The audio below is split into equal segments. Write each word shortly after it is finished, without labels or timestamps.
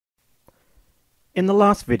In the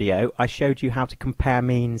last video, I showed you how to compare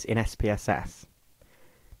means in SPSS.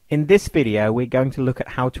 In this video, we're going to look at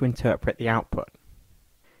how to interpret the output.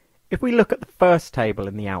 If we look at the first table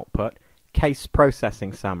in the output, Case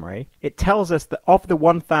Processing Summary, it tells us that of the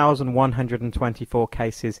 1,124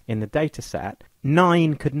 cases in the dataset,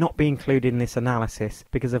 9 could not be included in this analysis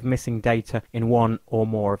because of missing data in one or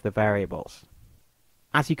more of the variables.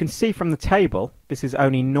 As you can see from the table, this is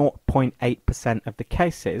only 0.8% of the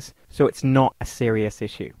cases, so it's not a serious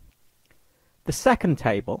issue. The second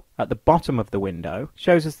table, at the bottom of the window,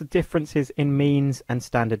 shows us the differences in means and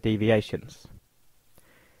standard deviations.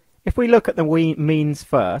 If we look at the means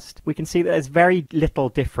first, we can see that there's very little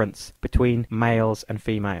difference between males and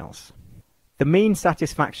females. The mean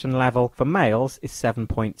satisfaction level for males is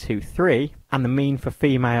 7.23, and the mean for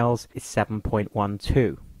females is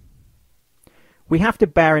 7.12. We have to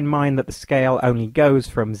bear in mind that the scale only goes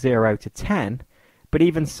from 0 to 10, but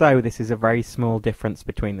even so this is a very small difference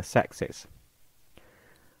between the sexes.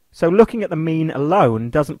 So looking at the mean alone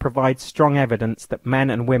doesn't provide strong evidence that men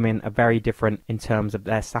and women are very different in terms of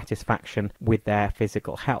their satisfaction with their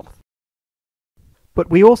physical health. But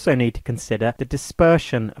we also need to consider the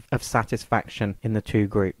dispersion of satisfaction in the two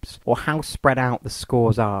groups, or how spread out the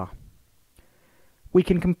scores are. We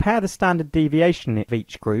can compare the standard deviation of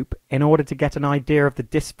each group in order to get an idea of the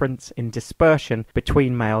difference in dispersion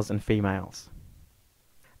between males and females.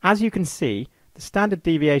 As you can see, the standard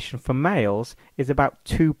deviation for males is about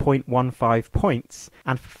 2.15 points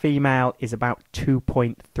and for female is about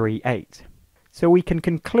 2.38. So we can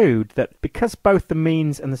conclude that because both the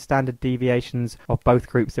means and the standard deviations of both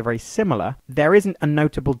groups are very similar, there isn't a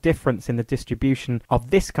notable difference in the distribution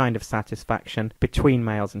of this kind of satisfaction between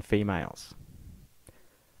males and females.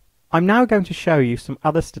 I'm now going to show you some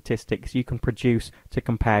other statistics you can produce to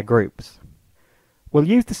compare groups. We'll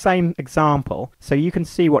use the same example so you can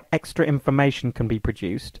see what extra information can be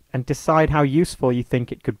produced and decide how useful you think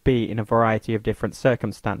it could be in a variety of different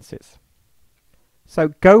circumstances.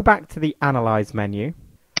 So go back to the Analyze menu,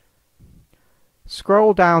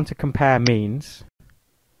 scroll down to Compare Means,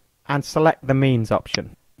 and select the Means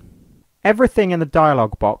option. Everything in the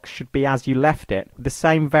dialog box should be as you left it, with the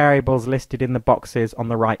same variables listed in the boxes on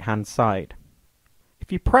the right hand side.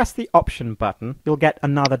 If you press the Option button, you'll get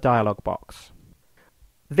another dialog box.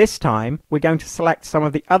 This time, we're going to select some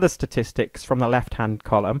of the other statistics from the left-hand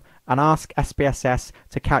column and ask SPSS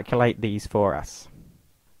to calculate these for us.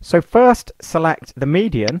 So first, select the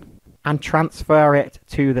median and transfer it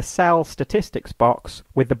to the Cell Statistics box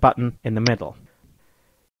with the button in the middle.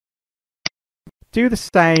 Do the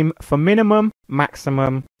same for minimum,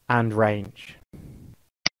 maximum, and range.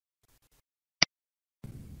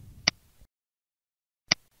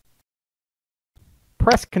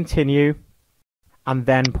 Press Continue and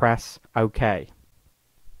then press OK.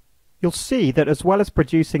 You'll see that as well as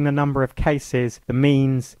producing the number of cases, the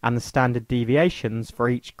means and the standard deviations for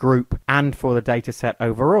each group and for the dataset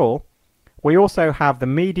overall, we also have the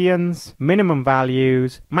medians, minimum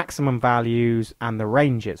values, maximum values, and the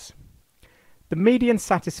ranges. The median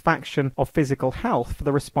satisfaction of physical health for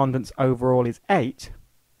the respondents overall is 8,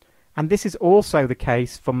 and this is also the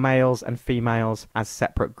case for males and females as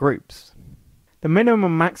separate groups. The minimum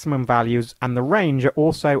and maximum values and the range are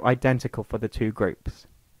also identical for the two groups.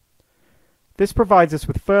 This provides us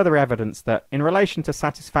with further evidence that, in relation to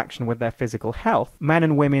satisfaction with their physical health, men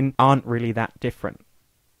and women aren't really that different.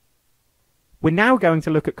 We're now going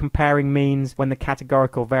to look at comparing means when the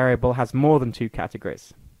categorical variable has more than two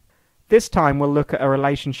categories. This time we'll look at a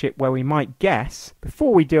relationship where we might guess,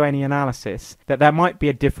 before we do any analysis, that there might be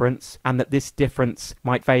a difference and that this difference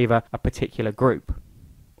might favour a particular group.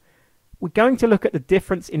 We're going to look at the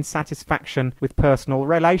difference in satisfaction with personal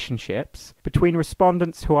relationships between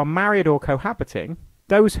respondents who are married or cohabiting,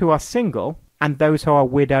 those who are single, and those who are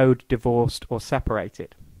widowed, divorced, or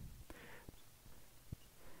separated.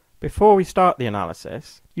 Before we start the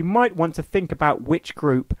analysis, you might want to think about which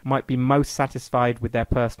group might be most satisfied with their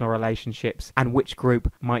personal relationships and which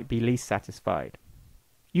group might be least satisfied.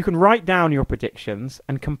 You can write down your predictions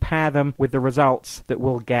and compare them with the results that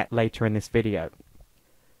we'll get later in this video.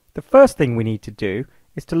 The first thing we need to do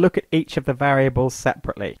is to look at each of the variables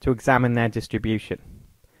separately to examine their distribution.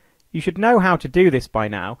 You should know how to do this by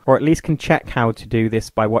now, or at least can check how to do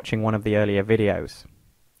this by watching one of the earlier videos.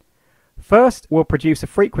 First, we'll produce a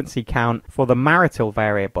frequency count for the marital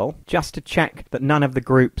variable, just to check that none of the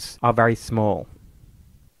groups are very small.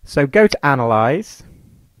 So go to Analyze,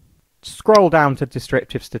 scroll down to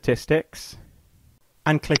Descriptive Statistics,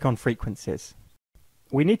 and click on Frequencies.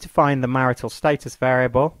 We need to find the marital status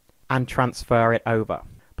variable and transfer it over.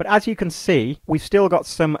 But as you can see, we've still got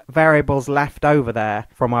some variables left over there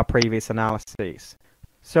from our previous analyses.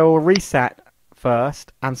 So we'll reset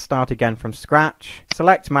first and start again from scratch,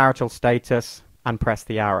 select marital status and press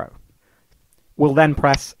the arrow. We'll then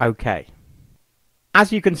press OK.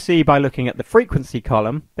 As you can see by looking at the frequency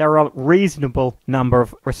column, there are a reasonable number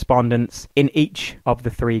of respondents in each of the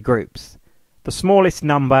three groups. The smallest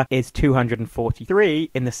number is 243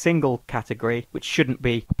 in the single category, which shouldn't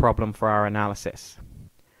be a problem for our analysis.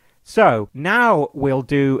 So now we'll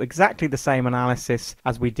do exactly the same analysis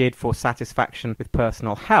as we did for satisfaction with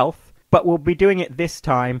personal health, but we'll be doing it this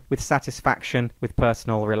time with satisfaction with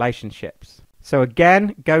personal relationships. So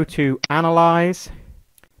again, go to Analyze,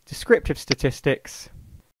 Descriptive Statistics,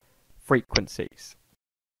 Frequencies.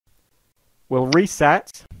 We'll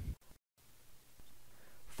reset,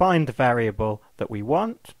 find the variable that we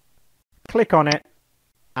want, click on it,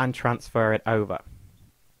 and transfer it over.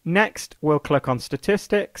 Next, we'll click on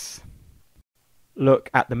Statistics, look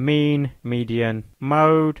at the mean, median,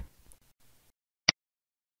 mode,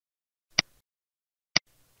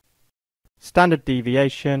 standard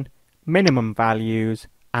deviation, minimum values,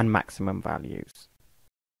 and maximum values.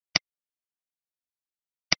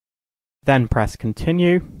 Then press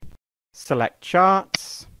Continue, select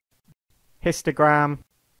Charts, Histogram,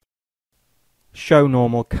 Show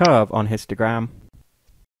Normal Curve on histogram.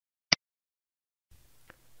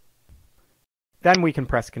 Then we can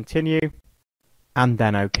press Continue, and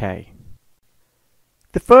then OK.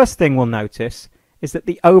 The first thing we'll notice is that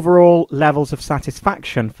the overall levels of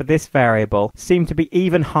satisfaction for this variable seem to be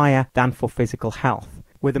even higher than for physical health,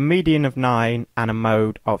 with a median of 9 and a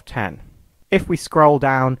mode of 10. If we scroll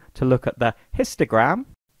down to look at the histogram,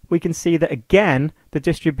 we can see that again the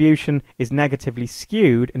distribution is negatively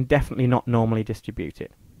skewed and definitely not normally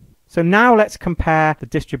distributed. So now let's compare the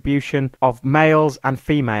distribution of males and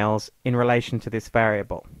females in relation to this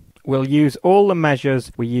variable. We'll use all the measures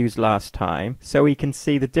we used last time so we can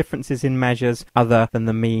see the differences in measures other than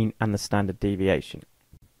the mean and the standard deviation.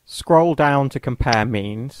 Scroll down to compare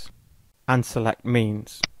means and select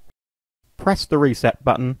means. Press the reset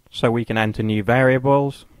button so we can enter new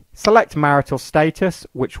variables. Select marital status,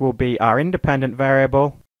 which will be our independent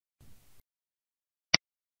variable,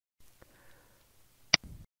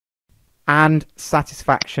 and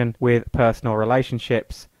satisfaction with personal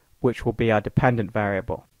relationships, which will be our dependent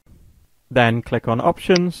variable. Then click on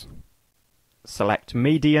Options, select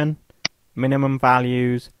Median, Minimum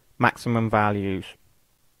Values, Maximum Values.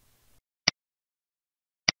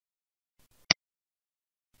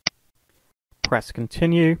 Press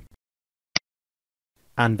Continue,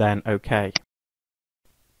 and then OK.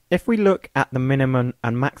 If we look at the minimum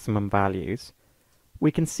and maximum values,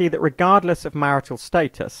 we can see that regardless of marital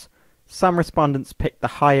status, some respondents picked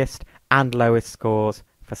the highest and lowest scores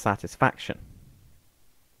for satisfaction.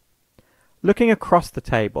 Looking across the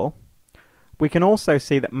table, we can also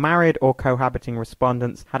see that married or cohabiting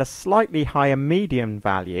respondents had a slightly higher median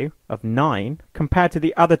value of 9 compared to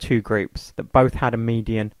the other two groups that both had a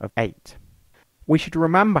median of 8. We should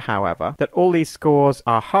remember, however, that all these scores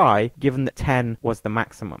are high given that 10 was the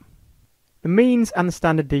maximum. The means and the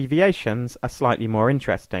standard deviations are slightly more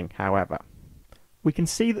interesting, however. We can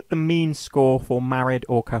see that the mean score for married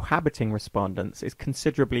or cohabiting respondents is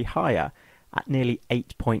considerably higher at nearly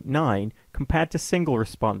 8.9 compared to single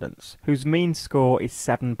respondents, whose mean score is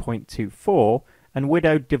 7.24, and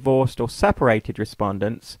widowed, divorced or separated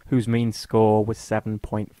respondents, whose mean score was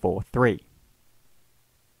 7.43.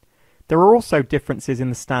 There are also differences in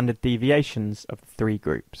the standard deviations of the three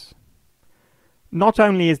groups. Not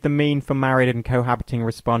only is the mean for married and cohabiting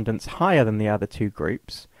respondents higher than the other two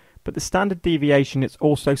groups, but the standard deviation is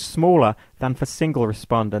also smaller than for single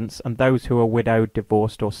respondents and those who are widowed,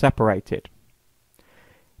 divorced or separated.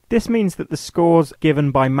 This means that the scores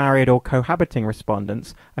given by married or cohabiting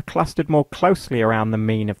respondents are clustered more closely around the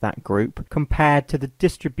mean of that group compared to the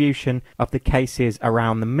distribution of the cases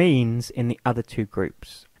around the means in the other two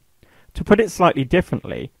groups. To put it slightly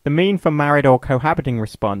differently, the mean for married or cohabiting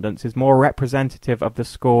respondents is more representative of the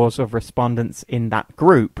scores of respondents in that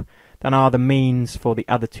group than are the means for the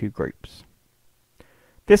other two groups.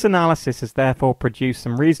 This analysis has therefore produced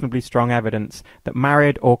some reasonably strong evidence that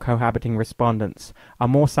married or cohabiting respondents are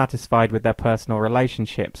more satisfied with their personal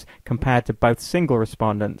relationships compared to both single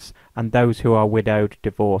respondents and those who are widowed,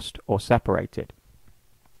 divorced or separated.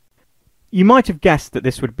 You might have guessed that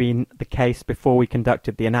this would be the case before we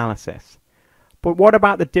conducted the analysis. But what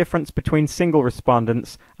about the difference between single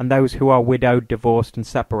respondents and those who are widowed, divorced and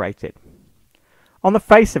separated? On the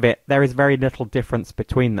face of it, there is very little difference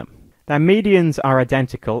between them. Their medians are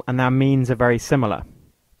identical and their means are very similar.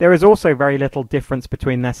 There is also very little difference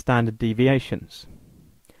between their standard deviations.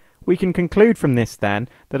 We can conclude from this then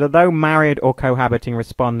that although married or cohabiting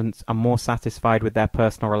respondents are more satisfied with their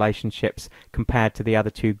personal relationships compared to the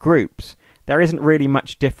other two groups, there isn't really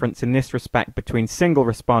much difference in this respect between single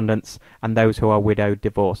respondents and those who are widowed,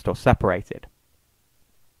 divorced or separated.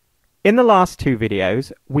 In the last two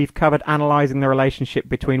videos, we've covered analysing the relationship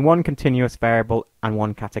between one continuous variable and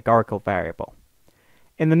one categorical variable.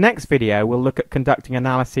 In the next video, we'll look at conducting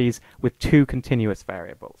analyses with two continuous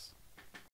variables.